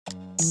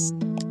Hopping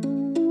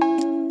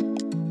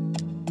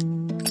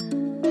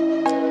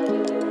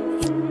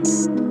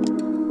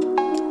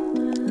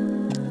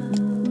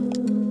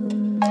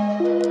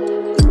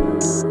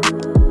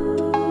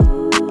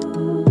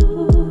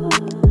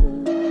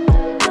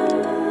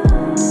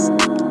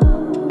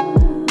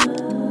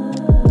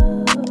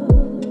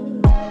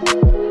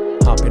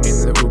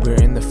in the Uber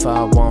in the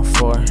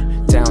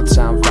 514,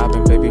 downtown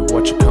vibing, baby,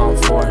 what you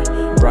calling for?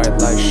 Bright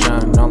lights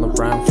shine all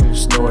around from the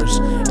stores.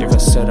 If I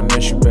said I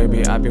miss you,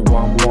 baby, I'd be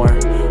one more.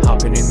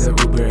 Hopping in the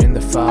Uber in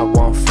the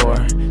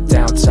 514,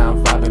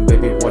 downtown vibing,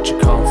 baby, what you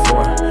calling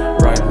for?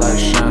 Bright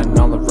lights shine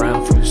all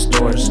around from the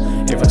stores.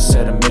 If I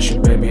said I miss you,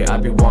 baby,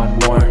 I'd be one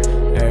more.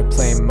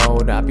 Airplane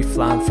mode, I'd be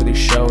flying for these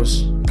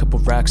shows. Couple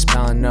racks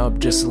piling up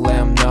just to let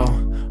them know.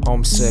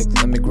 Homesick,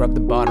 let me grab the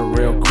bottle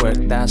real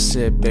quick. That's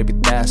it, baby,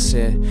 that's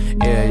it.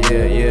 Yeah,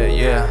 yeah, yeah,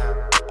 yeah.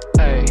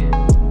 Hey,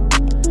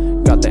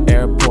 got the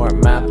airport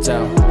mapped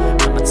out.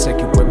 I'ma take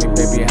you with me,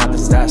 baby, how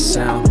does that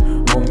sound?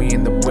 Hold me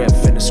in the whip,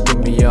 finna screw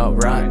me up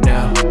right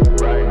now.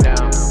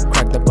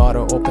 Crack the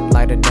bottle open,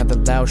 light another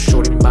loud.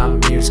 Shorty, my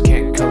muse,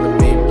 can't color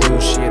me blue.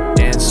 She a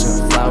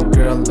dancer, flower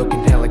girl,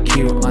 looking hella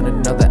cute. On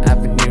another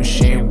avenue,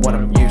 she ain't what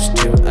I'm used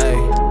to, ayy.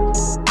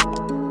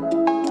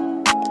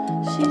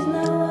 She's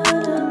not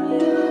what I'm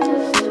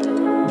used to.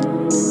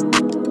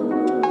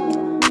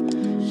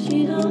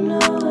 She don't know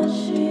what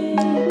she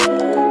can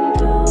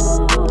do.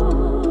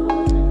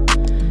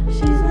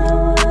 She's not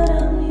what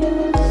I'm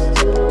used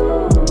to.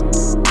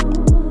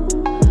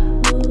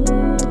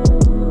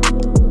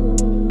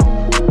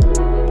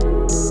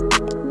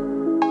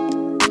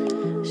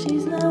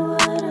 She's not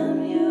what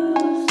I'm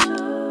used to.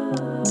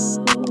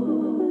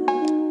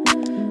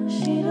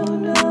 She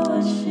don't know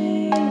what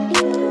she can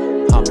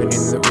do. Hopping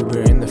in the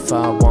Uber in the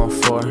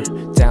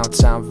 514,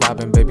 downtown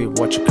vibing, baby,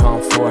 what you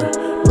calling for?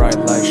 Bright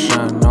lights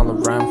shine all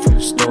around from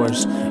the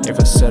stores. If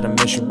I said I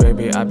miss you,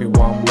 baby, I'd be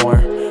one more.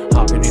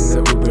 Hopping in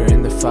the Uber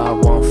in the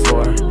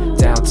 514,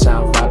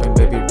 downtown vibing,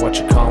 baby, what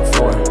you calling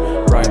for?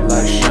 Bright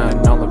lights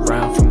shine all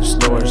around from the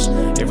stores.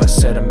 If I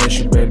said I miss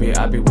you, baby,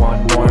 I'd be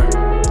one more.